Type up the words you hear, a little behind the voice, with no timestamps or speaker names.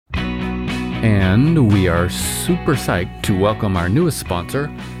And we are super psyched to welcome our newest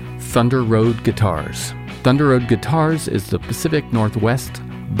sponsor, Thunder Road Guitars. Thunder Road Guitars is the Pacific Northwest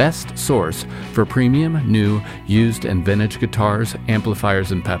best source for premium, new, used, and vintage guitars,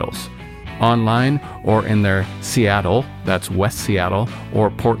 amplifiers, and pedals. Online or in their Seattle, that's West Seattle,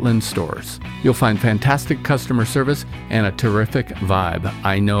 or Portland stores. You'll find fantastic customer service and a terrific vibe.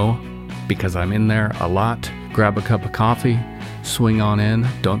 I know because I'm in there a lot. Grab a cup of coffee, swing on in,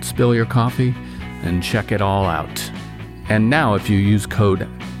 don't spill your coffee, and check it all out. And now if you use code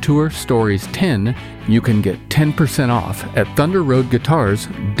TOURSTORIES10, you can get 10% off at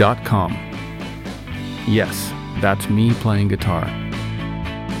thunderroadguitars.com. Yes, that's me playing guitar.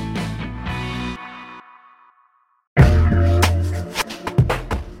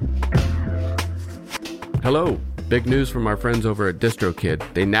 Hello, big news from our friends over at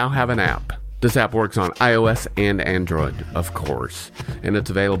DistroKid. They now have an app. This app works on iOS and Android, of course, and it's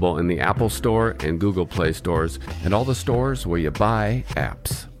available in the Apple Store and Google Play stores and all the stores where you buy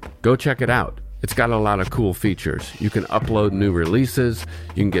apps. Go check it out. It's got a lot of cool features. You can upload new releases.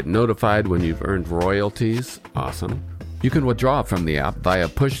 You can get notified when you've earned royalties. Awesome. You can withdraw from the app via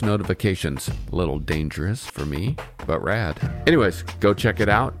push notifications. A little dangerous for me, but rad. Anyways, go check it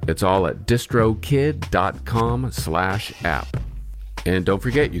out. It's all at distrokid.com/app. And don't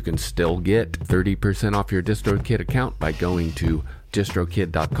forget, you can still get 30% off your DistroKid account by going to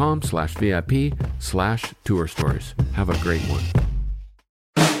distrokid.com/VIP/tourstories. Have a great one.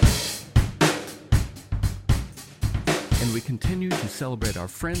 And we continue to celebrate our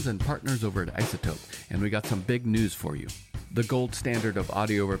friends and partners over at Isotope, and we got some big news for you. The gold standard of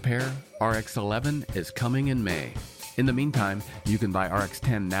audio repair, RX11, is coming in May. In the meantime, you can buy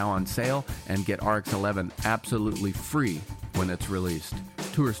RX10 now on sale and get RX11 absolutely free when it's released.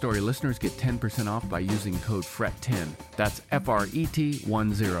 Tour Story listeners get 10% off by using code FRET10. That's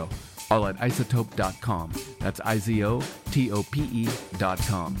FRET10. All at isotope.com. That's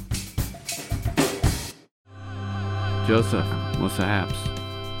IZOTOPE.com. Joseph, what's the haps?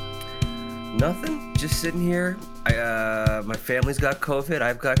 Nothing. Just sitting here. My family's got COVID.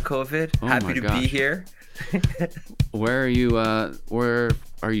 I've got COVID. Oh Happy to be here. Where are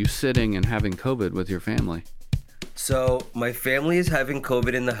you sitting and having COVID with your family? So my family is having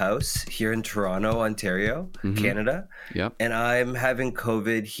COVID in the house here in Toronto, Ontario, Canada. Yep. And I'm having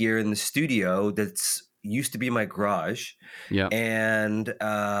COVID here in the studio that's used to be my garage. Yep. And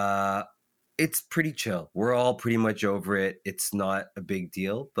it's pretty chill. We're all pretty much over it. It's not a big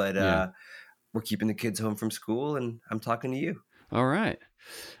deal, but we're keeping the kids home from school and I'm talking to you. All right.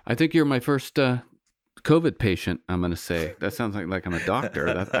 I think you're my first COVID patient, I'm going to say. That sounds like I'm a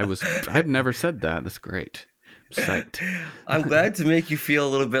doctor. I've never said that. That's great. I'm psyched. I'm glad to make you feel a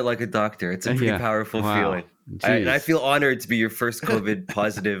little bit like a doctor. It's a pretty powerful feeling. And I feel honored to be your first COVID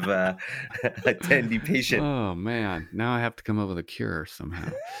positive attendee patient. Oh, man. Now I have to come up with a cure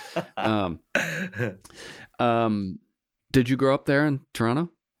somehow. Did you grow up there in Toronto?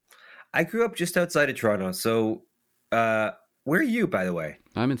 I grew up just outside of Toronto. So where are you, by the way?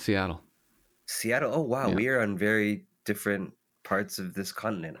 I'm in Seattle. Seattle? Oh, wow. Yeah. We are on very different parts of this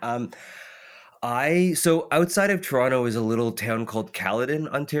continent. So outside of Toronto is a little town called Caledon,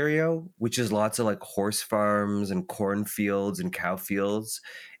 Ontario, which is lots of like horse farms and cornfields and cow fields.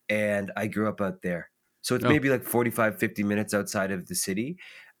 And I grew up out there. So it's maybe like 45, 50 minutes outside of the city.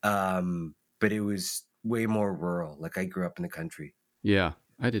 But it was way more rural. Like I grew up in the country. Yeah,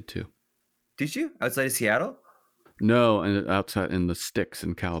 I did too. Did you? Outside of Seattle? No, and outside in the sticks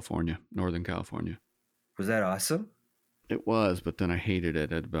in California, Northern California. Was that awesome? It was, but then I hated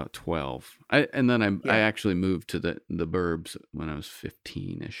it at about 12. I actually moved to the burbs when I was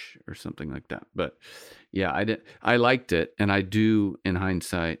 15-ish or something like that. But yeah, I liked it, and I do, in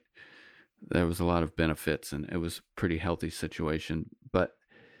hindsight, there was a lot of benefits, and it was a pretty healthy situation. But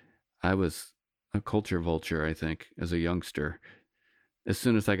I was a culture vulture, I think, as a youngster. As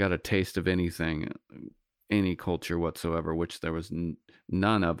soon as I got a taste of anything, any culture whatsoever, which there was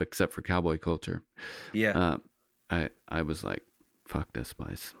none of except for cowboy culture. Yeah. I was like, fuck this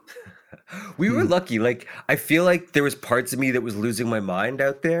place. We were lucky. Like, I feel like there was parts of me that was losing my mind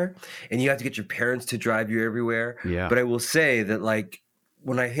out there, and you have to get your parents to drive you everywhere. Yeah. But I will say that, like,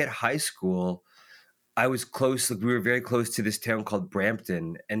 when I hit high school, I was close. Like, we were very close to this town called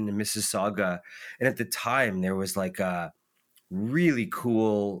Brampton and Mississauga. And at the time, there was like a really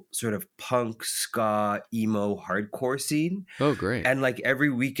cool sort of punk, ska, emo, hardcore scene. Oh, great. And like every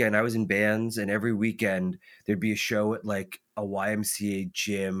weekend I was in bands, and every weekend there'd be a show at like a YMCA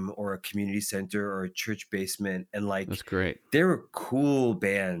gym or a community center or a church basement. And like, that's great. There were cool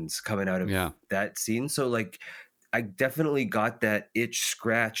bands coming out of that scene. So like I definitely got that itch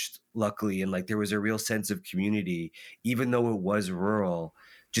scratched, luckily, and like there was a real sense of community, even though it was rural,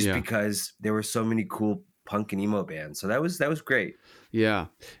 just Yeah. because there were so many cool punk and emo bands. So that was great. Yeah.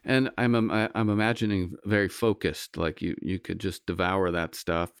 And I'm imagining very focused, like you could just devour that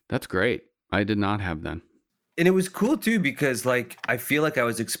stuff. That's great. I did not have that. And it was cool too because like I feel like I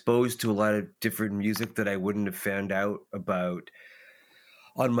was exposed to a lot of different music that I wouldn't have found out about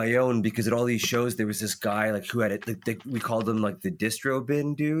on my own, because at all these shows there was this guy like who had it, we called him like the distro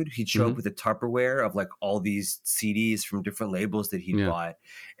bin dude. He'd show Hmm. up with a Tupperware of like all these CDs from different labels that he'd Yeah. bought,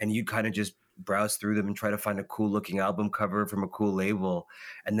 and you kind of just browse through them and try to find a cool looking album cover from a cool label,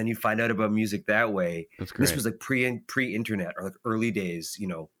 and then you find out about music that way. That's And this great. was like pre-internet, or like early days,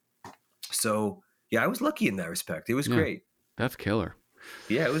 so yeah, I was lucky in that respect. It was Yeah. great. That's killer.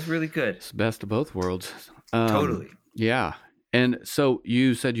 Yeah, it was really good. It's the best of both worlds. Totally. Yeah. And so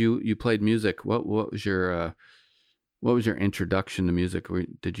you said you played music. What was your introduction to music?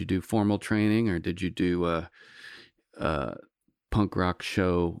 Did you do formal training, or did you do a punk rock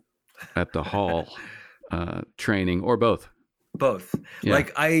show at the hall training, or both? Both. Yeah.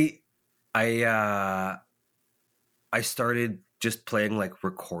 Like I I started just playing like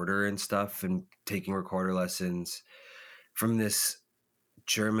recorder and stuff and taking recorder lessons from this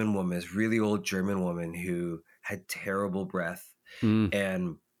German woman, this really old German woman who had terrible breath. Mm.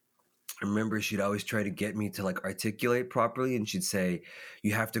 And I remember she'd always try to get me to like articulate properly, and she'd say,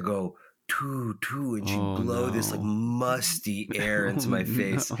 "You have to go too, too," and she'd Oh blow this like no. musty air Oh into my no.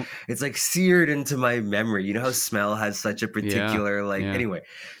 face. It's like seared into my memory. You know how smell has such a Yeah. particular like. Yeah. Anyway,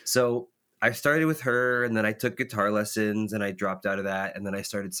 so I started with her, and then I took guitar lessons, and I dropped out of that, and then I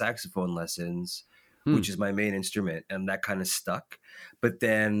started saxophone lessons, Hmm. which is my main instrument, and that kind of stuck. But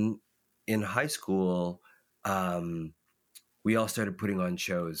then in high school, we all started putting on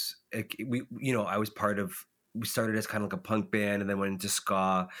shows. I was part of. We started as kind of like a punk band, and then went into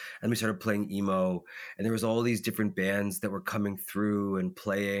ska, and we started playing emo. And there was all these different bands that were coming through and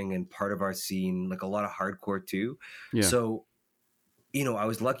playing, and part of our scene, like a lot of hardcore too. Yeah. So, I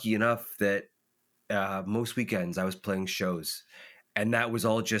was lucky enough that most weekends I was playing shows, and that was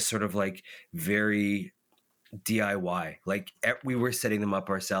all just sort of like very DIY. Like we were setting them up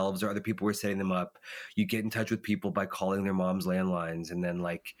ourselves, or other people were setting them up. You get in touch with people by calling their mom's landlines, and then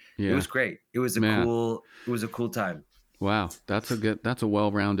like it Yeah. was great. Man. It was a cool time. Wow. That's a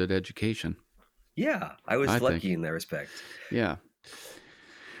well-rounded education, Yeah, I I was think. lucky in that respect. Yeah.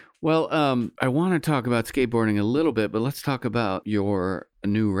 Well, I want to talk about skateboarding a little bit, but let's talk about your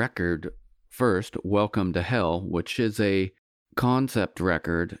new record first, Welcome to Hell, which is a concept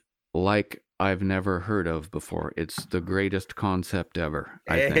record like I've never heard of before. It's the greatest concept ever,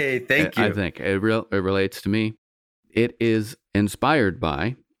 I think. Hey, thank I you. think it relates to me. It is inspired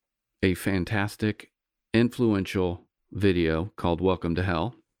by a fantastic, influential video called Welcome to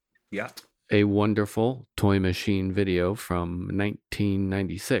Hell, Yeah, a wonderful Toy Machine video from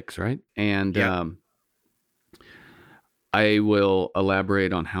 1996, right? And yeah. I will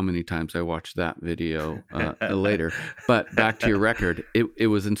elaborate on how many times I watched that video later. But back to your record, it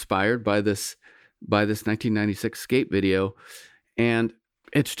was inspired by this 1996 skate video, and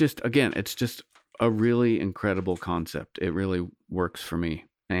it's just a really incredible concept. It really works for me,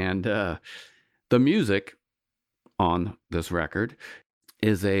 and the music on this record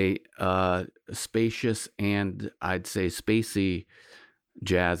is a spacious and I'd say spacey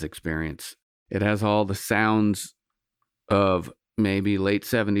jazz experience. It has all the sounds of maybe late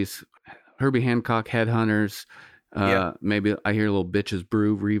 70s Herbie Hancock Headhunters. Yep, Maybe I hear a little Bitches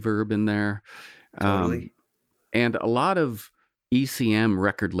Brew reverb in there. Um, totally. and a lot of ECM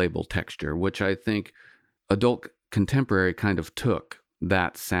record label texture, which I think adult contemporary kind of took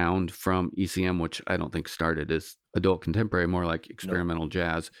that sound from ECM, which I don't think started as adult contemporary, more like Nope. experimental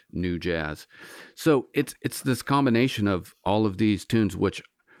jazz, new jazz. So it's this combination of all of these tunes, which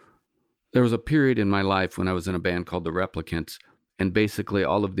there was a period in my life when I was in a band called the Replicants, and basically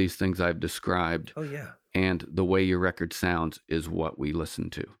all of these things I've described Oh yeah, and the way your record sounds is what we listen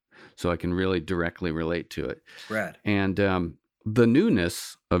to. So I can really directly relate to it. rad. And the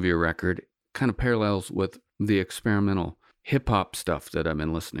newness of your record kind of parallels with the experimental hip hop stuff that I've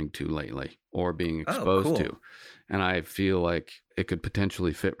been listening to lately or being Oh, exposed cool. to. And I feel like it could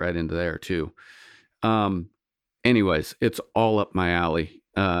potentially fit right into there too. Um, anyways, it's all up my alley,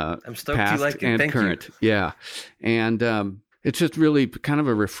 I'm stoked you past like it. and Thank you. current. Yeah. And it's just really kind of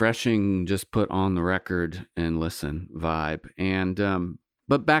a refreshing, just put on the record and listen vibe. And,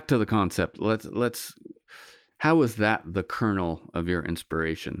 but back to the concept. How was that the kernel of your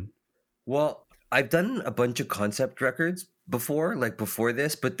inspiration? Well, I've done a bunch of concept records before, like before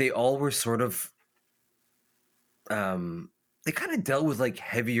this, but they all were sort of, they kind of dealt with like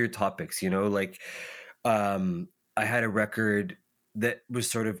heavier topics, you know, like um I had a record that was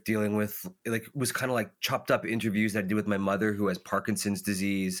sort of dealing with like was kind of like chopped up interviews that I did with my mother who has Parkinson's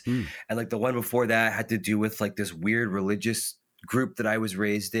disease. Mm. And like the one before that had to do with like this weird religious group that I was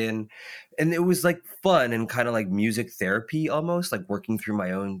raised in. And it was like fun and kind of like music therapy almost, like working through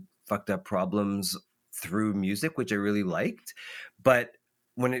my own fucked up problems through music, which I really liked. But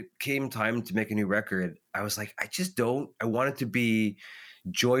when it came time to make a new record, I was like, I just don't, I want it to be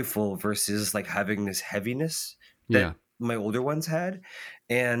joyful versus like having this heaviness that Yeah. my older ones had.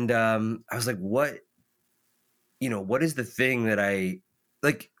 And I was like, what, you know, what is the thing that I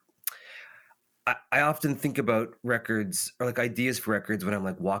like? I often think about records or like ideas for records when I'm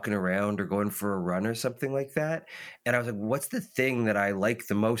like walking around or going for a run or something like that. And I was like, what's the thing that I like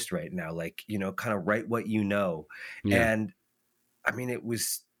the most right now? Like, you know, kind of write what you know. Yeah. And I mean, it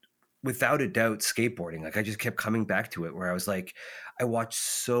was without a doubt skateboarding. Like I just kept coming back to it where I was like, I watched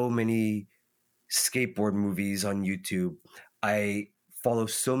so many skateboard movies on YouTube. I follow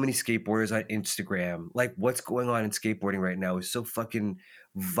so many skateboarders on Instagram. Like what's going on in skateboarding right now is so fucking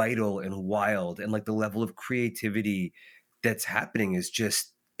vital and wild. And like the level of creativity that's happening is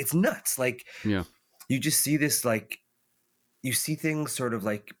just, it's nuts. Like Yeah. you just see this, like, you see things sort of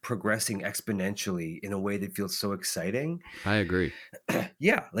like progressing exponentially in a way that feels so exciting. I agree.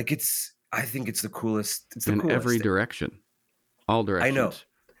 Yeah. Like I think it's the coolest. It's the In every coolest. direction, all I know. directions.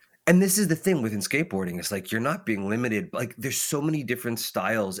 And this is the thing within skateboarding. It's like you're not being limited. Like there's so many different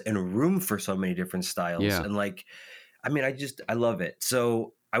styles and room for so many different styles. Yeah. And like, I mean, I love it.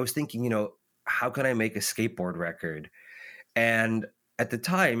 So I was thinking, you know, how can I make a skateboard record? And at the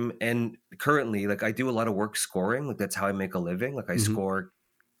time and currently, like I do a lot of work scoring. Like that's how I make a living. Like I Hmm. score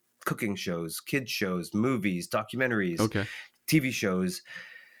cooking shows, kids shows, movies, documentaries, Okay. TV shows.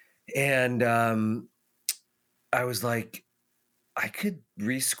 And I was like, I could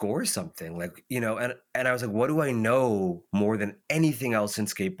rescore something like, you know, and I was like, what do I know more than anything else in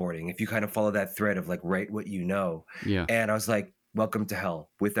skateboarding? If you kind of follow that thread of like, write what you know. Yeah. And I was like, welcome to hell,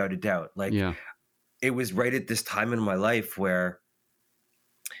 without a doubt. Like Yeah. it was right at this time in my life where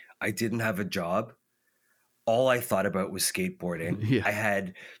I didn't have a job. All I thought about was skateboarding. Yeah. I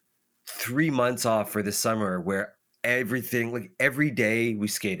had 3 months off for the summer where everything, like every day we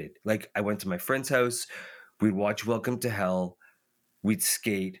skated. Like I went to my friend's house, we'd watch Welcome to Hell, we'd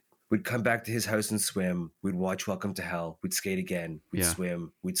skate, we'd come back to his house and swim, we'd watch Welcome to Hell, we'd skate again, we'd Yeah.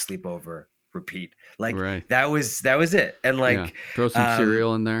 swim, we'd sleep over, repeat. Like Right. that was it. And Yeah. like Throw some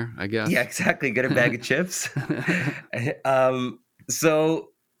cereal in there, I yeah, guess. exactly, get a bag of chips. So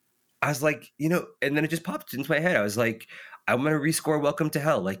I was like, you know, and then it just popped into my head. I was like, I'm gonna rescore Welcome to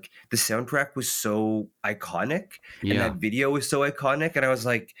Hell. Like the soundtrack was so iconic and Yeah. that video was so iconic. And I was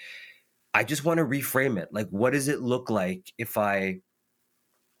like, I just want to reframe it. Like, what does it look like if I,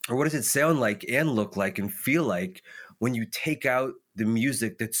 or what does it sound like and look like and feel like when you take out the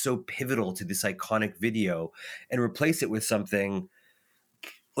music that's so pivotal to this iconic video and replace it with something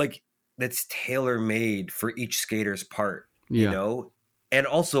like that's tailor made for each skater's part, you Yeah. know, and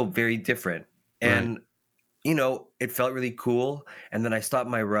also very different. Right. And you know, it felt really cool. And then I stopped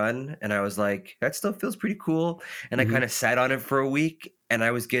my run and I was like, that still feels pretty cool. And I Hmm. kind of sat on it for a week and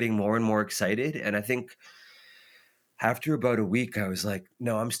I was getting more and more excited. And I think after about a week, I was like,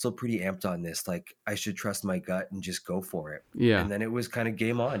 no, I'm still pretty amped on this. Like, I should trust my gut and just go for it. Yeah. And then it was kind of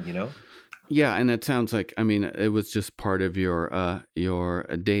game on, you know? Yeah, and it sounds like, I mean, it was just part of your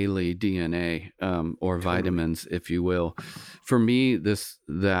daily DNA, or Totally. vitamins, if you will. For me,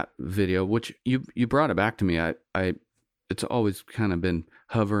 that video, which you brought it back to me, I it's always kind of been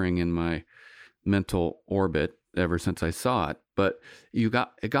hovering in my mental orbit ever since I saw it. But it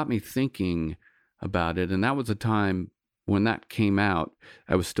got me thinking about it, and that was a time when that came out.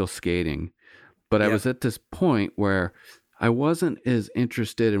 I was still skating, but I Yeah. was at this point where I wasn't as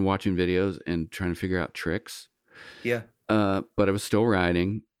interested in watching videos and trying to figure out tricks. Yeah. But I was still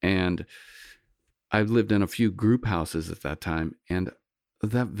riding, and I lived in a few group houses at that time, and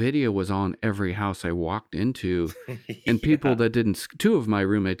that video was on every house I walked into, and people Yeah. that didn't, two of my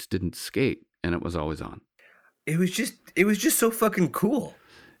roommates didn't skate, and it was always on. It was just so fucking cool.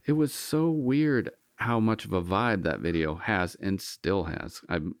 It was so weird how much of a vibe that video has and still has.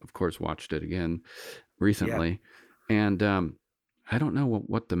 I, of course, watched it again Yeah. recently, and I don't know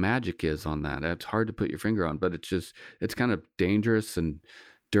what the magic is on that. It's hard to put your finger on, but it's kind of dangerous and I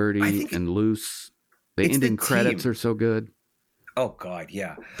dirty think and loose. The it's the ending credits team. are so good. Oh, God.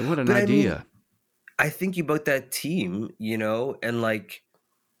 Yeah. What an But I mean, idea. I think about that team, you know, and like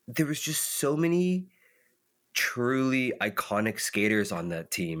there was just so many truly iconic skaters on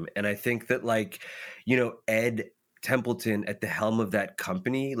that team. And I think that like, you know, Ed Templeton at the helm of that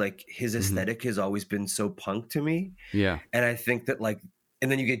company, like his aesthetic has always been so punk to me. Yeah. And I think that like,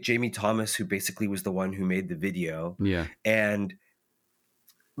 and then you get Jamie Thomas, who basically was the one who made the video. Yeah. And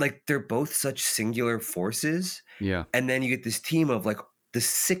like, they're both such singular forces. Yeah. And then you get this team of like the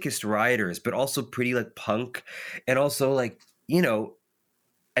sickest riders, but also pretty like punk. And also like, you know,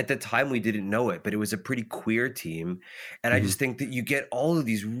 at the time we didn't know it, but it was a pretty queer team. And I just think that you get all of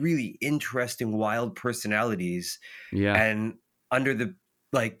these really interesting, wild personalities. Yeah. And under the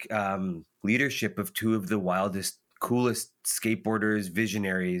like leadership of two of the wildest, coolest skateboarders,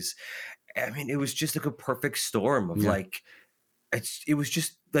 visionaries. I mean, it was just like a perfect storm of like, it was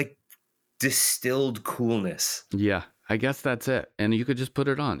just like distilled coolness. Yeah. I guess that's it. And you could just put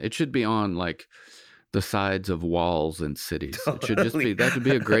it on. It should be on like the sides of walls in cities. It should just be, that would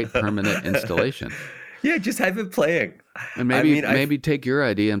be a great permanent installation. Yeah, just have it playing. And maybe take your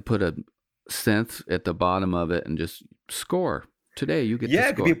idea and put a synth at the bottom of it and just score. Today you get to score.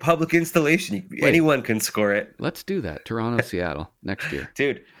 It could be a public installation. Anyone can score it. Let's do that. Toronto, Seattle next year.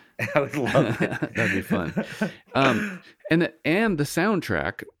 Dude, I would love it. That'd be fun. And the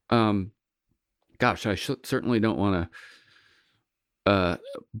soundtrack, gosh, I certainly don't want to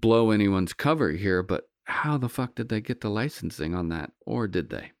blow anyone's cover here, but how the fuck did they get the licensing on that? Or did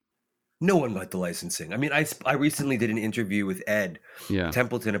they? No one got the licensing. I mean, I recently did an interview with Ed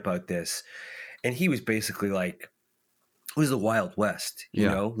Templeton about this, and he was basically like, it was the Wild West, you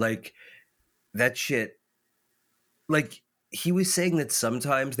know? Like, that shit, like, he was saying that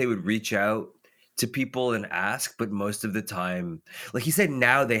sometimes they would reach out to people and ask, but most of the time, like he said,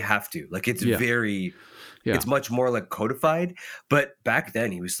 now they have to. Like, it's it's much more like codified. But back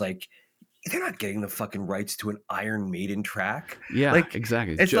then, he was like, they're not getting the fucking rights to an Iron Maiden track. Yeah, like,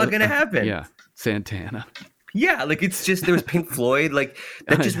 exactly. It's not going to happen. Yeah, Santana. Yeah, like, it's just, there was Pink Floyd. Like,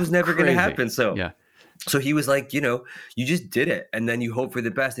 that just was never going to happen. So he was like, you know, you just did it, and then you hope for the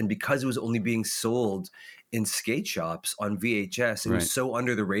best. And because it was only being sold in skate shops on VHS, it was so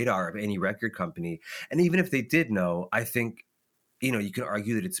under the radar of any record company. And even if they did know, I think, you know, you can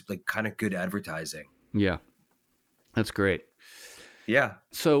argue that it's like kind of good advertising. Yeah, that's great. Yeah.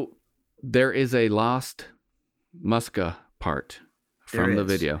 So there is a lost Muska part from the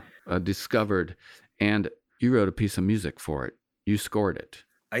video discovered, and you wrote a piece of music for it. You scored it.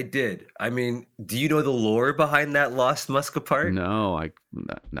 I did. I mean, do you know the lore behind that lost Muska part? No,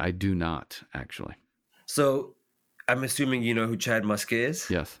 I do not, actually. So I'm assuming you know who Chad Muska is?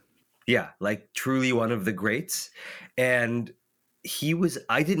 Yes. Yeah, like truly one of the greats. And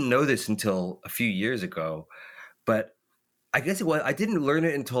I didn't know this until a few years ago, but I guess I didn't learn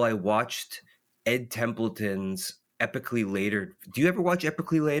it until I watched Ed Templeton's Epically Latered. Do you ever watch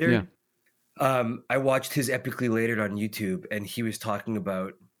Epically Latered? Yeah. I watched his Epically Latered on YouTube, and he was talking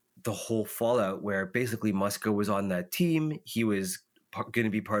about the whole fallout where basically Muska was on that team. He was going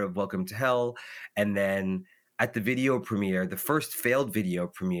to be part of Welcome to Hell. And then at the video premiere, the first failed video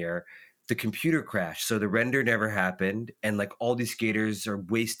premiere, the computer crashed. So the render never happened. And like all these skaters are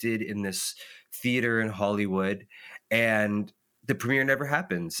wasted in this theater in Hollywood. And the premiere never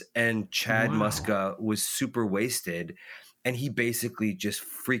happens. And Chad Muska was super wasted. And he basically just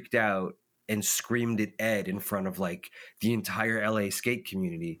freaked out and screamed at Ed in front of like the entire LA skate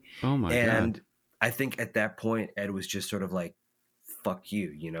community. Oh my God. And I think at that point, Ed was just sort of like, fuck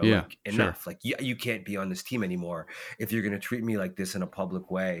you, you know, like enough. Like, you can't be on this team anymore if you're going to treat me like this in a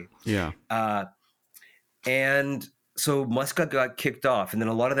public way. Yeah. And so Muska got kicked off, and then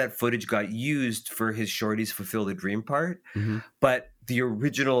a lot of that footage got used for his Shorties Fulfill the Dream part. Mm-hmm. But the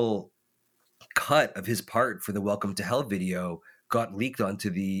original cut of his part for the Welcome to Hell video got leaked onto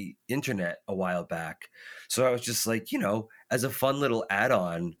the internet a while back. So I was just like, you know, as a fun little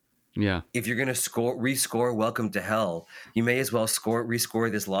add-on, if you're going to rescore Welcome to Hell, you may as well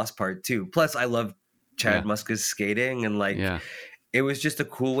rescore this lost part too. Plus, I love Chad Muska's skating, and like, it was just a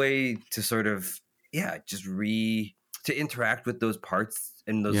cool way to sort of, just to interact with those parts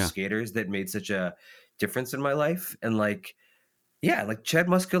and those skaters that made such a difference in my life. And like, like Chad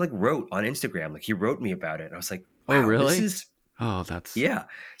Muska like wrote on Instagram, like he wrote me about it. And I was like, wow, oh really? This is, that's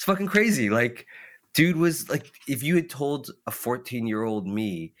it's fucking crazy. Like, dude was like, if you had told a 14-year-old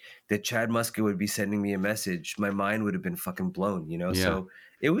me that Chad Muska would be sending me a message, my mind would have been fucking blown, you know? So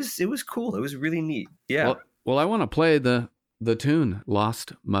it was cool. It was really neat. Yeah. Well, I want to play the tune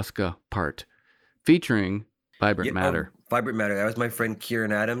Lost Muska part featuring Vibrant Matter. Vibrant Matter. That was my friend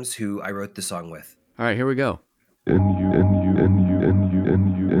Kieran Adams, who I wrote the song with. All right, here we go.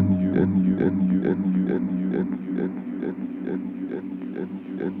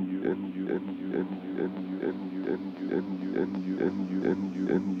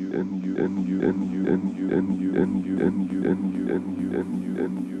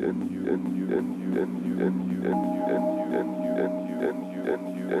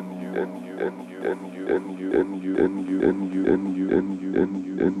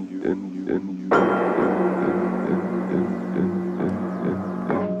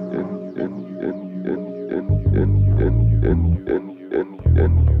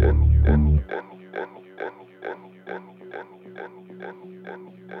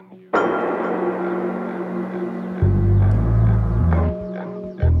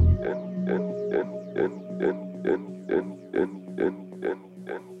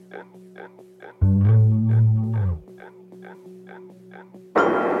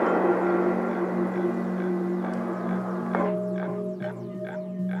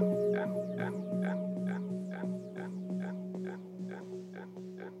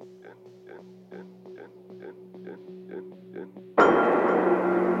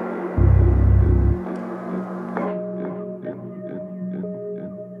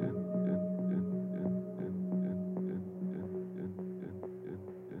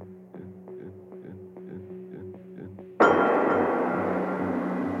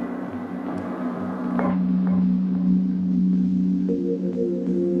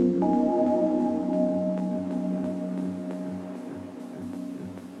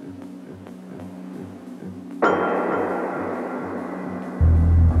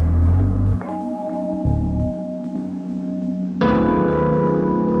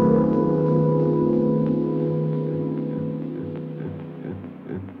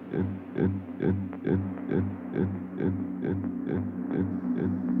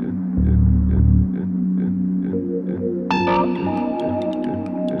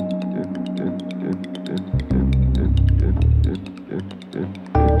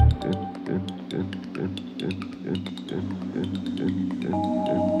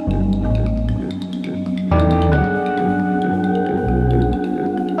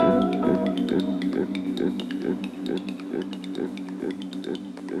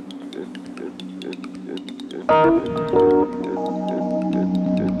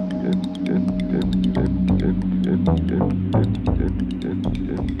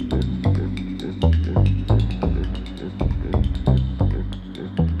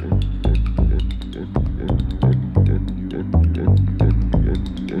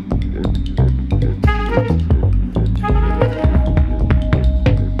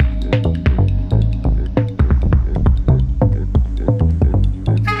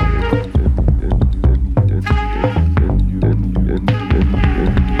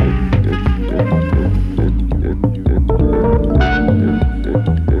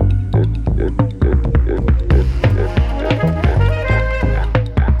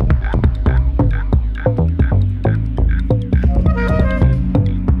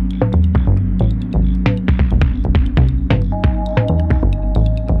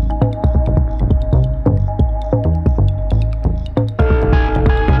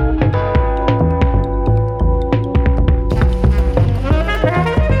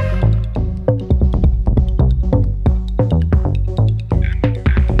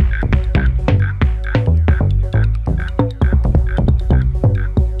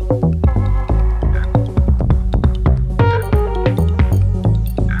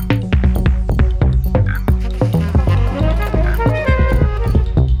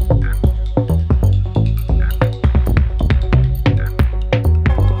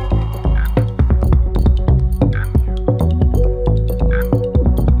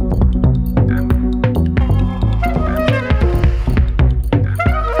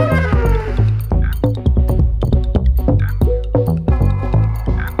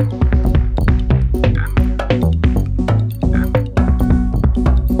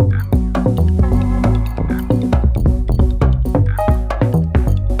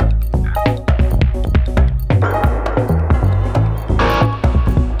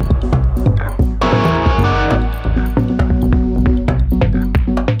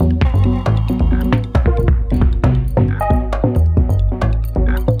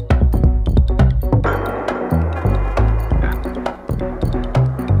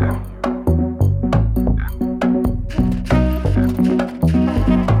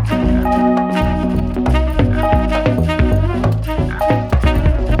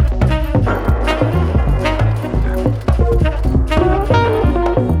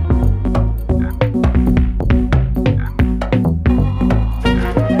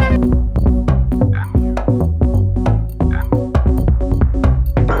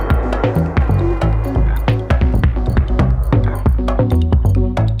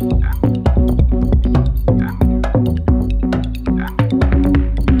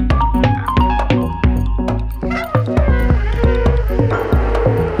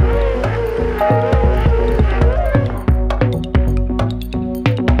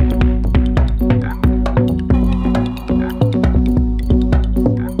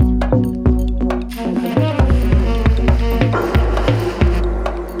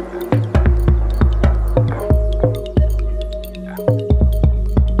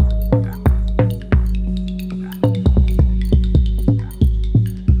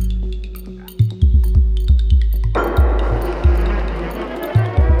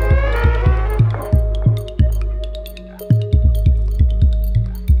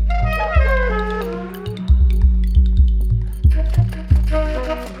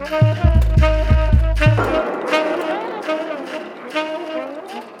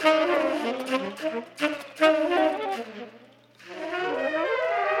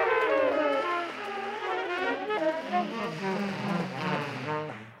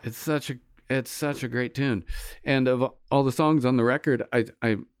 It's such a it's such a great tune, and of all the songs on the record,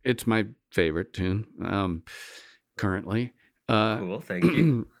 I it's my favorite tune currently. Uh, Cool, thank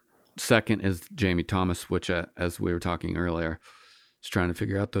you. Second is Jamie Thomas, which as we were talking earlier, was trying to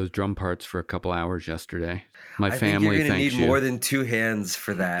figure out those drum parts for a couple hours yesterday. My I think you're family going to need thanks you. more than two hands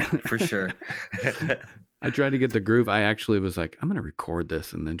for that, for sure. I tried to get the groove. I actually was like, I'm going to record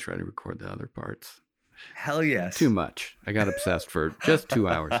this and then try to record the other parts. Hell yes. Too much. I got obsessed for just 2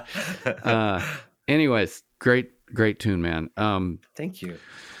 hours. Anyways, great tune, man. Thank you.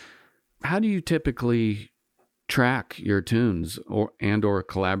 How do you typically track your tunes or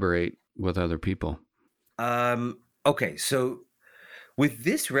collaborate with other people? Okay, so with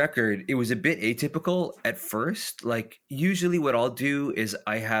this record, it was a bit atypical at first. Like usually what I'll do is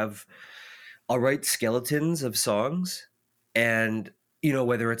I'll write skeletons of songs, and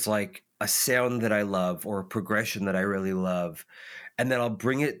whether it's like a sound that I love or a progression that I really love, and then I'll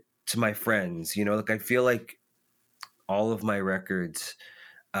bring it to my friends. Like I feel like all of my records,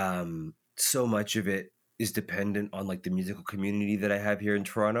 so much of it is dependent on like the musical community that I have here in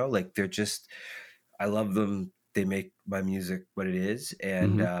Toronto. Like I love them. They make my music what it is,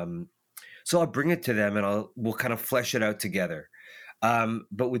 and so I'll bring it to them, and we'll kind of flesh it out together.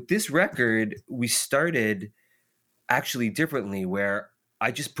 But with this record, we started actually differently, where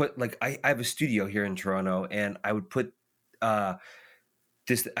I just put like I have a studio here in Toronto, and I would put I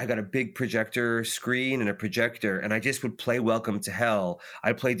got a big projector screen and a projector, and I just would play Welcome to Hell.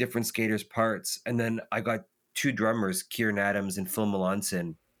 I'd play different skaters' parts, and then I got two drummers, Kieran Adams and Phil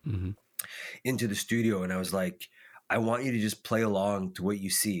Melanson, into the studio, and I was like, I want you to just play along to what you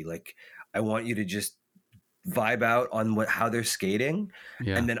see. Like, I want you to just vibe out on how they're skating,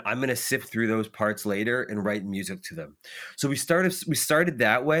 and then I'm gonna sift through those parts later and write music to them. So we started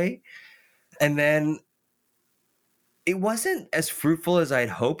that way, and then it wasn't as fruitful as I'd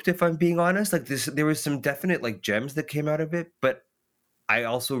hoped, if I'm being honest. Like there was some definite like gems that came out of it, but I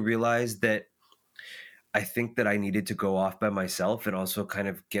also realized that I think that I needed to go off by myself and also kind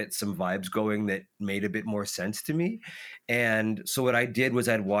of get some vibes going that made a bit more sense to me. And so what I did was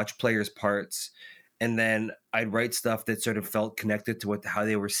I'd watch players' parts, and then I'd write stuff that sort of felt connected to how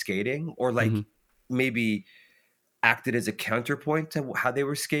they were skating, or like maybe acted as a counterpoint to how they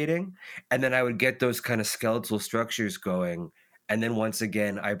were skating. And then I would get those kind of skeletal structures going. And then once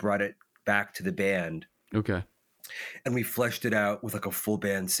again, I brought it back to the band. Okay. And we fleshed it out with like a full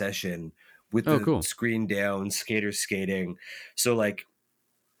band session with the screen down, skaters skating. So like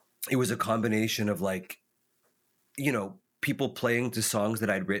it was a combination of like, people playing to songs that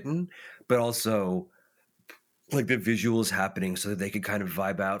I'd written, but also like the visuals happening so that they could kind of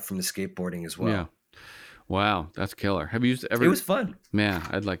vibe out from the skateboarding as well. Yeah. Wow, that's killer. Have you ever? It was fun. Man,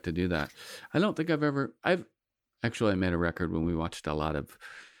 I'd like to do that. I don't think I've actually, I made a record when we watched a lot of,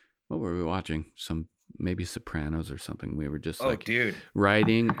 what were we watching? Maybe Sopranos or something. We were just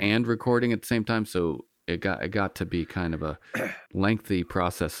writing and recording at the same time. So it got to be kind of a lengthy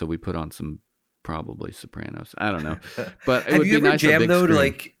process. So we put on some probably Sopranos. I don't know, but it would be nice.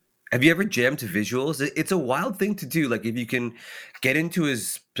 Have you ever jammed to visuals? It's a wild thing to do. Like if you can get into a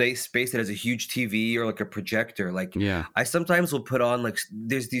space that has a huge TV or like a projector, like I sometimes will put on like,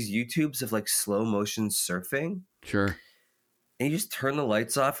 there's these YouTubes of like slow motion surfing. Sure. And you just turn the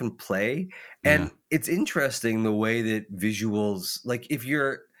lights off and play. And it's interesting the way that visuals, like if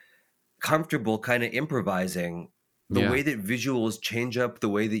you're comfortable kind of improvising, the way that visuals change up the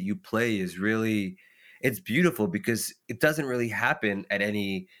way that you play is really, it's beautiful, because it doesn't really happen at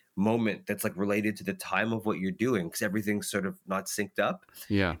any moment that's like related to the time of what you're doing, because everything's sort of not synced up.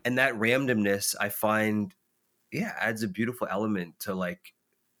 And that randomness, I find, adds a beautiful element to like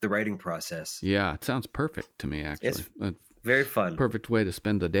the writing process. It sounds perfect to me, actually. It's very fun. Perfect way to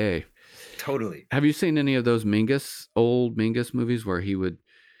spend the day. Totally. Have you seen any of those old Mingus movies where he would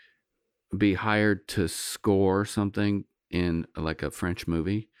be hired to score something in like a French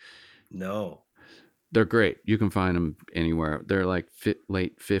movie? No. They're great. You can find them anywhere. They're like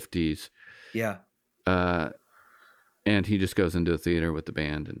late 50s. Yeah. And he just goes into a theater with the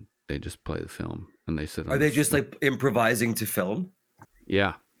band and they just play the film and they sit on. Are they just like improvising to film?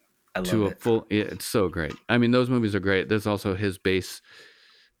 Yeah. I love it. It's so great. I mean, those movies are great. There's also his bass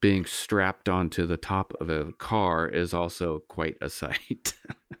being strapped onto the top of a car is also quite a sight.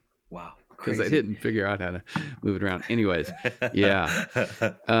 Wow. Because I didn't figure out how to move it around. Anyways,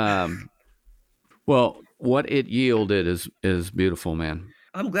 well, what it yielded is beautiful, man.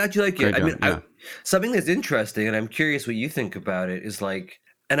 I'm glad you like it. I mean, something that's interesting, and I'm curious what you think about it, is like,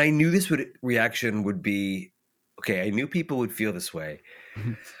 and I knew this would reaction would be okay. I knew people would feel this way,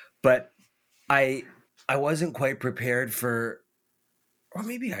 but I I wasn't quite prepared for, or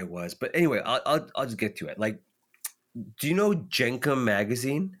maybe I was, but anyway, I'll just get to it. Like, do you know Jenkem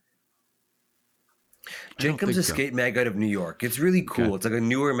magazine? I don't Jenkins think a so. skate mag out of New York. It's really Okay. cool. It's like a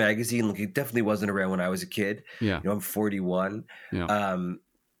newer magazine. Like it definitely wasn't around when I was a kid. Yeah. You know, I'm 41. Yeah. Um,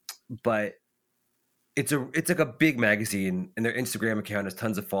 but it's like a big magazine, and their Instagram account has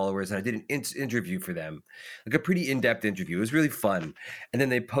tons of followers. And I did an interview for them, like a pretty in-depth interview. It was really fun. And then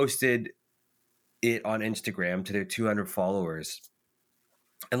they posted it on Instagram to their 200 followers,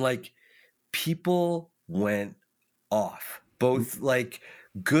 and like people went off, Mm, both like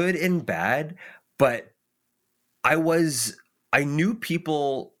good and bad. But I was I knew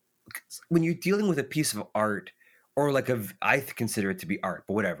people, when you're dealing with a piece of art, or like I consider it to be art,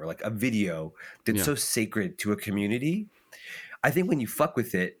 but whatever, like a video that's yeah. so sacred to a community. I think when you fuck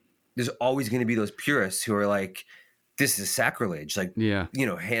with it, there's always going to be those purists who are like, this is sacrilege, like, Yeah.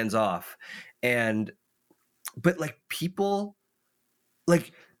 hands off. And but like people,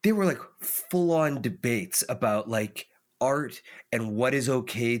 like, they were like full on debates about like art and what is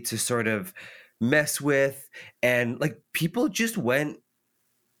okay to sort of mess with, and like people just went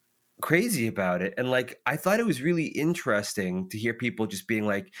crazy about it. And like I thought it was really interesting to hear people just being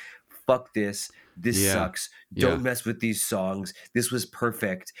like, fuck this Yeah. sucks, Yeah. don't mess with these songs, this was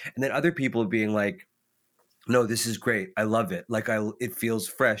perfect. And then other people being like, no, this is great, I love it, like it feels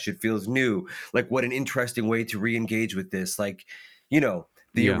fresh, it feels new, like what an interesting way to re-engage with this, like, the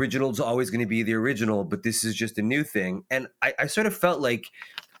Yeah. original's always going to be the original, but this is just a new thing. And I sort of felt like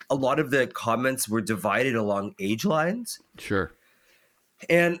a lot of the comments were divided along age lines. Sure.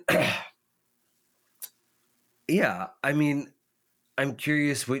 And yeah, I mean, I'm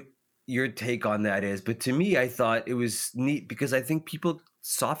curious what your take on that is, but to me, I thought it was neat because I think people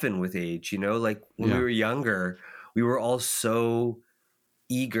soften with age, like when we Yeah. were younger, we were all so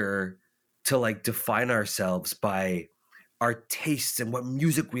eager to like define ourselves by our tastes and what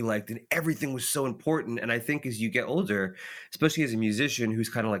music we liked, and everything was so important. And I think as you get older, especially as a musician who's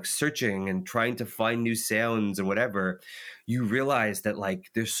kind of like searching and trying to find new sounds and whatever, you realize that like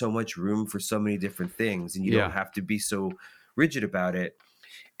there's so much room for so many different things, and you don't Yeah. have to be so rigid about it.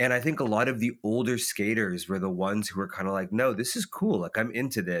 And I think a lot of the older skaters were the ones who were kind of like, no, this is cool, like I'm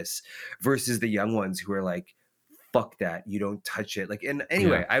into this, versus the young ones who are like, fuck that, you don't touch it. Like, and Yeah.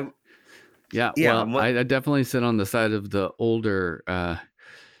 anyway, Yeah. yeah, Well, I definitely sit on the side of the older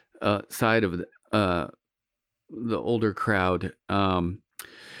side of the older crowd. And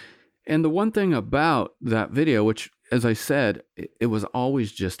the one thing about that video, which, as I said, it was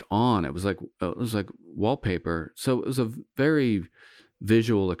always just on. It was like wallpaper. So it was a very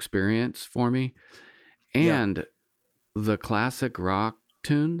visual experience for me. yeah, And the classic rock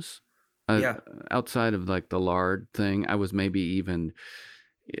tunes, uh, yeah, outside of like the Lard thing, I was maybe even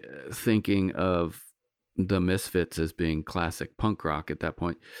thinking of the Misfits as being classic punk rock at that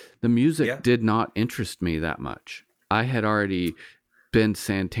point. The music yeah. did not interest me that much. I had already been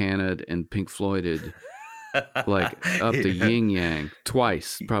Santana'd and Pink Floyded, like up to Yeah. yin yang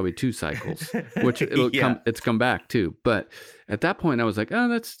twice, probably 2 cycles, which Yeah, it's come back too. But at that point I was like,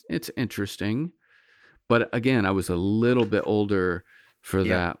 oh, it's interesting. But again, I was a little bit older for yeah,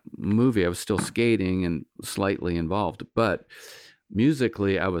 that movie. I was still skating and slightly involved, but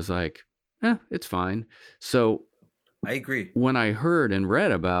musically I was like, it's fine. So I agree. when I heard and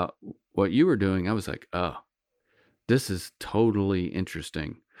read about what you were doing, I was like, oh, this is totally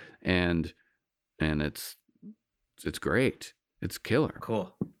interesting. And it's great. It's killer.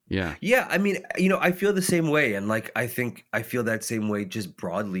 Cool. Yeah. Yeah, I mean, I feel the same way. And like, I think I feel that same way just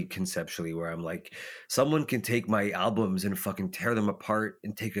broadly conceptually, where I'm like, someone can take my albums and fucking tear them apart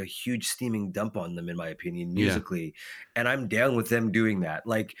and take a huge steaming dump on them, in my opinion, Yeah. musically. And I'm down with them doing that.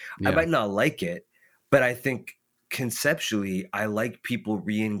 Like, I Yeah. might not like it, but I think conceptually, I like people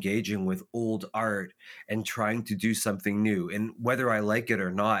re engaging with old art and trying to do something new. And whether I like it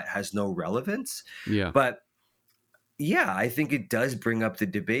or not has no relevance. Yeah. But yeah, I think it does bring up the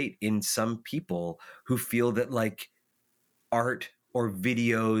debate in some people who feel that like art or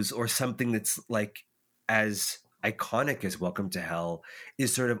videos or something that's like as iconic as Welcome to Hell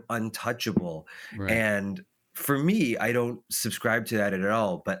is sort of untouchable. Right. And for me, I don't subscribe to that at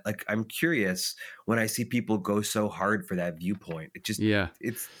all. But like, I'm curious when I see people go so hard for that viewpoint. Yeah.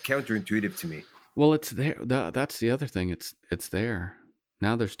 It's counterintuitive to me. Well, it's there. That's the other thing. It's there.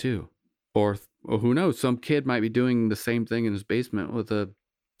 Now there's two. Or who knows? Some kid might be doing the same thing in his basement with a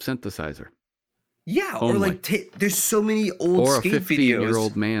synthesizer. Yeah, or only. like there's so many old Or a skate videos.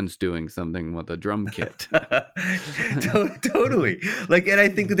 15-year-old man's doing something with a drum kit. Totally. Like, and I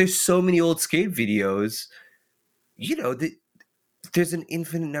think that there's so many old skate videos, that there's an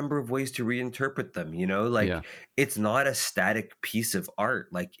infinite number of ways to reinterpret them, Yeah. like it's not a static piece of art.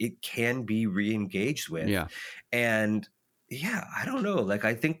 Like it can be re-engaged with. Yeah. And yeah, I don't know. Like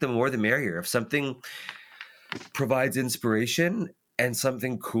I think the more the merrier. If something provides inspiration and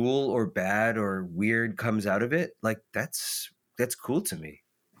something cool or bad or weird comes out of it, like that's cool to me.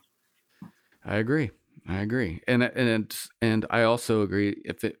 I agree. And I also agree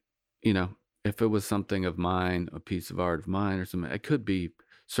if it, you know, if it was something of mine, a piece of art of mine or something, it could be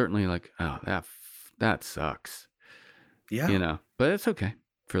certainly like, oh, that sucks, Yeah. but it's okay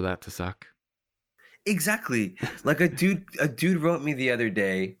for that to suck. Exactly. Like a dude wrote me the other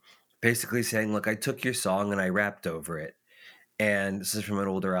day basically saying, "Look, I took your song and I rapped over it." And this is from an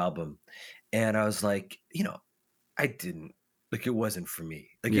older album. And I was like, I didn't, like it wasn't for me.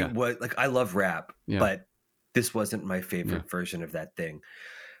 Like it Yeah. was like I love rap, Yeah. but this wasn't my Yeah. favorite version of that thing.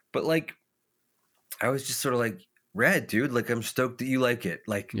 But like I was just sort of like, "Rad, dude, like I'm stoked that you like it.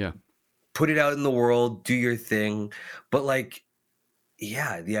 Like Yeah. put it out in the world, do your thing." But like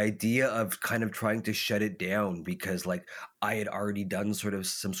yeah, the idea of kind of trying to shut it down because like I had already done sort of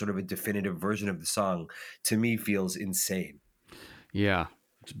some sort of a definitive version of the song, to me feels insane. Yeah.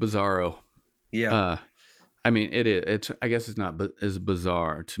 It's bizarro. Yeah. Uh, I mean, it is. I guess it's not as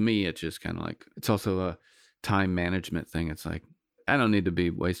bizarre to me. It's just kind of like it's also a time management thing. It's like I don't need to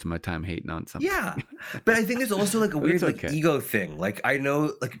be wasting my time hating on something. Yeah. But I think there's also like a But it's weird like okay. ego thing. Like I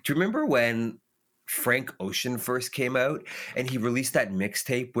know, like, do you remember when Frank Ocean first came out and he released that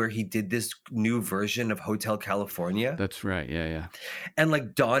mixtape where he did this new version of Hotel California? That's right. Yeah. Yeah. And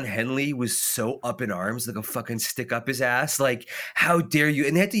like Don Henley was so up in arms, like a fucking stick up his ass. Like, how dare you?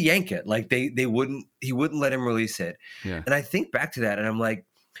 And they had to yank it. Like they wouldn't, he wouldn't let him release it. Yeah. And I think back to that and I'm like,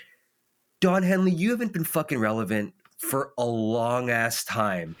 Don Henley, you haven't been fucking relevant for a long ass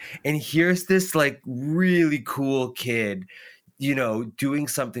time. And here's this like really cool kid, doing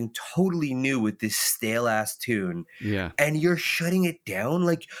something totally new with this stale ass tune. Yeah. And you're shutting it down.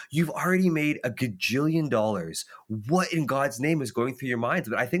 Like you've already made a gajillion dollars. What in God's name is going through your minds?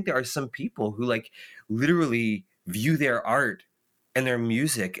 But I think there are some people who like literally view their art and their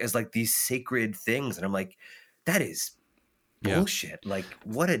music as like these sacred things. And I'm like, that is Yeah. bullshit. Like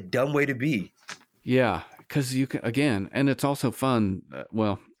what a dumb way to be. Yeah. Because you can, again, and it's also fun.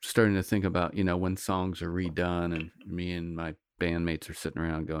 Well, starting to think about, when songs are redone and me and my bandmates are sitting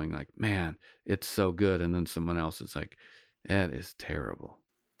around going like, man, it's so good. And then someone else is like, that is terrible.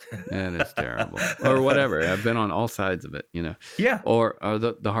 That is terrible. Or whatever. I've been on all sides of it, Yeah. Or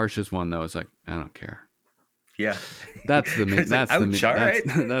the harshest one though is like, I don't care. Yeah. That's the mean. It's like, That's the ouch, mean. all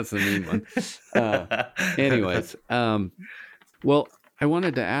right. That's the mean one. Anyways, well, I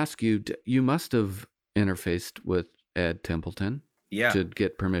wanted to ask you. You must have interfaced with Ed Templeton Yeah. to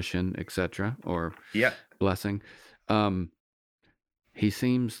get permission, etc., or Yeah. blessing. He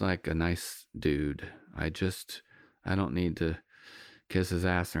seems like a nice dude. I don't need to kiss his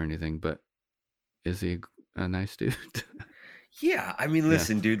ass or anything, but is he a nice dude? Yeah. I mean,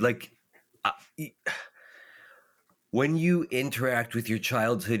 listen, dude, like uh, when you interact with your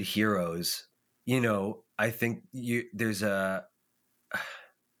childhood heroes, I think there's a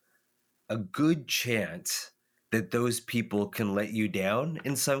good chance that those people can let you down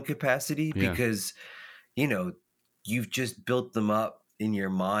in some capacity Yeah. because, you've just built them up in your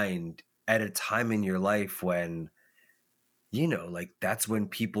mind at a time in your life when, like that's when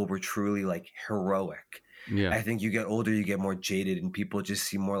people were truly like heroic. Yeah. I think you get older, you get more jaded and people just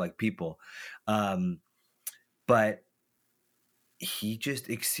seem more like people. But he just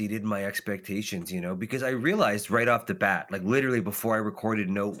exceeded my expectations, because I realized right off the bat, like literally before I recorded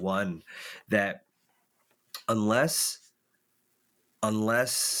note one, that unless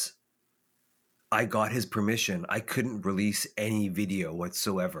I got his permission, I couldn't release any video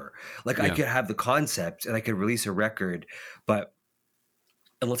whatsoever. Like I Yeah. could have the concept and I could release a record, but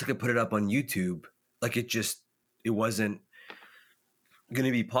unless I could put it up on YouTube, like it wasn't going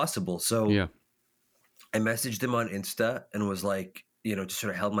to be possible. So Yeah. I messaged him on Insta and was like, just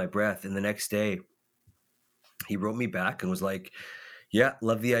sort of held my breath. And the next day he wrote me back and was like, yeah,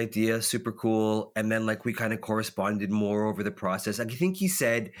 love the idea. Super cool. And then like we kind of corresponded more over the process. Like, I think he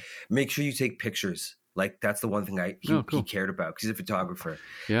said, make sure you take pictures. Like that's the one thing Oh, he cool. cared about because he's a photographer.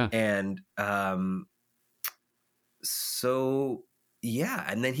 Yeah. And so yeah.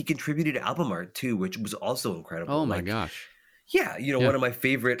 And then he contributed album art too, which was also incredible. Oh my Like, gosh. yeah, Yeah. one of my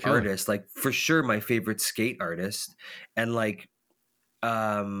favorite Killer. artists, like for sure my favorite skate artist. And like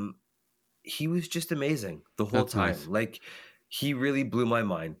he was just amazing the whole That's time. nice. Like he really blew my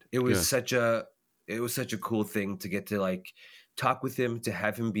mind. Good. It was such a cool thing to get to like talk with him, to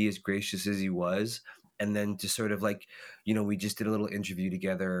have him be as gracious as he was, and then to sort of like, we just did a little interview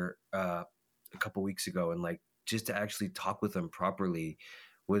together a couple weeks ago, and like just to actually talk with him properly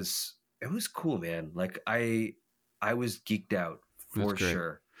was it was cool, man. Like I was geeked out That's for great.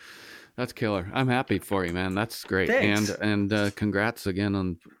 sure. That's killer. I'm happy for you, man. That's great. Thanks. And congrats again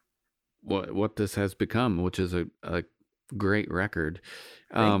on what this has become, which is a great record.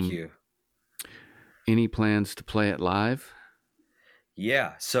 Thank Um, you. any plans to play it live?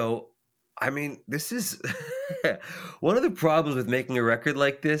 Yeah. So, I mean, this is one of the problems with making a record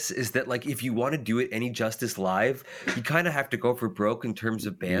like this is that, like, if you want to do it any justice live, you kind of have to go for broke in terms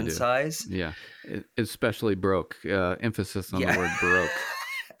of You band do. size. Yeah. Especially broke. Emphasis on the Yeah. word broke.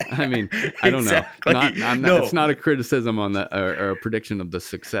 I mean, I don't know. Exactly. I'm not. It's No, not a criticism on the or a prediction of the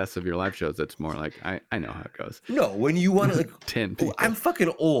success of your live shows. It's more like I know how it goes. no. When you want to, like, 10 I'm people.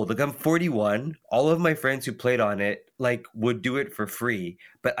 fucking old. Like, I'm 41. All of my friends who played on it, like, would do it for free,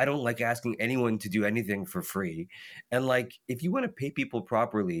 but I don't like asking anyone to do anything for free. And, like, if you want to pay people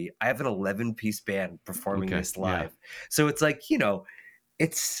properly, I have an 11-piece band performing Okay. this Yeah. live. So it's like,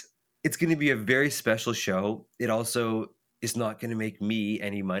 it's it's going to be a very special show. It also is not going to make me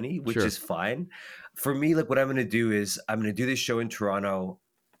any money, which Sure. is fine. For me, like what I'm going to do is I'm going to do this show in Toronto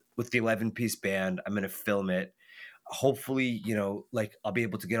with the 11-piece band. I'm going to film it. Hopefully, like I'll be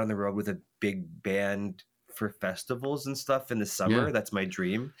able to get on the road with a big band for festivals and stuff in the Yeah. summer. That's my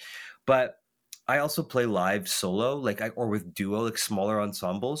dream. But I also play live solo, or with duo, like smaller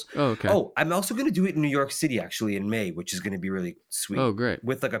ensembles. Oh, okay. Oh, I'm also going to do it in New York City actually in May, which is going to be really Oh, sweet great.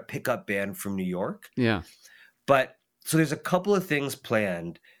 with like a pickup band from New York. Yeah. But so there's a couple of things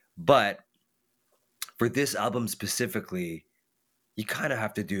planned, but for this album specifically, you kind of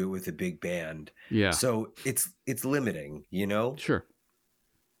have to do it with a big band. Yeah. So it's limiting, you know? Sure.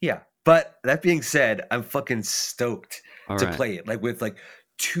 Yeah. But that being said, I'm fucking stoked All to right. play it. Like with like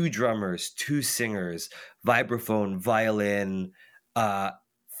two drummers, two singers, vibraphone, violin, uh,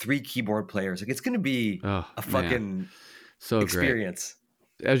 three keyboard players. Like it's gonna be Oh a man, fucking so great. experience.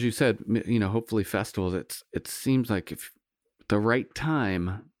 As you said, hopefully festivals. It seems like if the right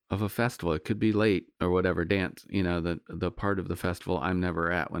time of a festival, it could be late or whatever. Dance, the part of the festival I'm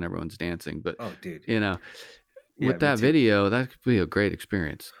never at when everyone's dancing. But Oh, dude. you know, Yeah, with me that too. video, that could be a great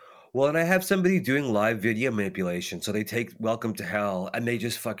experience. Well, and I have somebody doing live video manipulation. So they take Welcome to Hell and they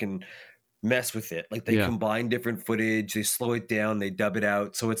just fucking mess with it. Like they Yeah, combine different footage, they slow it down, they dub it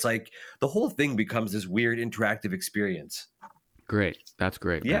out. So it's like the whole thing becomes this weird interactive experience. great. That's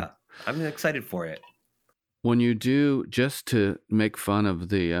great, man. Yeah, I'm excited for it. When you do, just to make fun of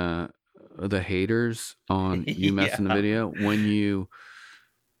the haters on you mess in the Yeah. video, when you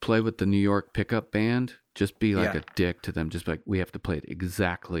play with the New York pickup band, just be like Yeah. a dick to them. Just be like, we have to play it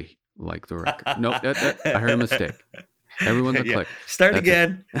exactly like the record. Nope, I heard a mistake. Everyone's a Yeah. click. Start That's it.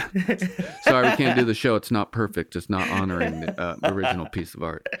 again. Sorry, we can't do the show. It's not perfect. It's not honoring the original piece of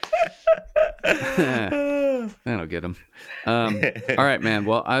art. That'll get them. All right, man.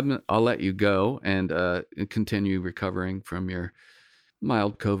 Well, I'll let you go and continue recovering from your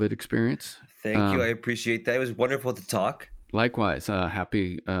mild COVID experience. Thank you. I appreciate that. It was wonderful to talk. Likewise,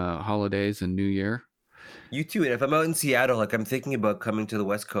 happy holidays and New Year. You too. And if I'm out in Seattle, like I'm thinking about coming to the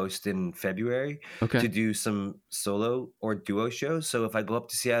West Coast in February Okay. to do some solo or duo shows. So if I go up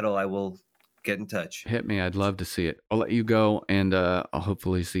to Seattle, I will get in touch. Hit me. I'd love to see it. I'll let you go, and I'll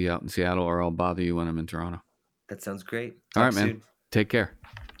hopefully see you out in Seattle, or I'll bother you when I'm in Toronto. That sounds great. All Talk right, man. soon. Take care.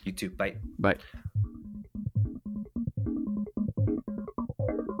 You too. Bye. Bye.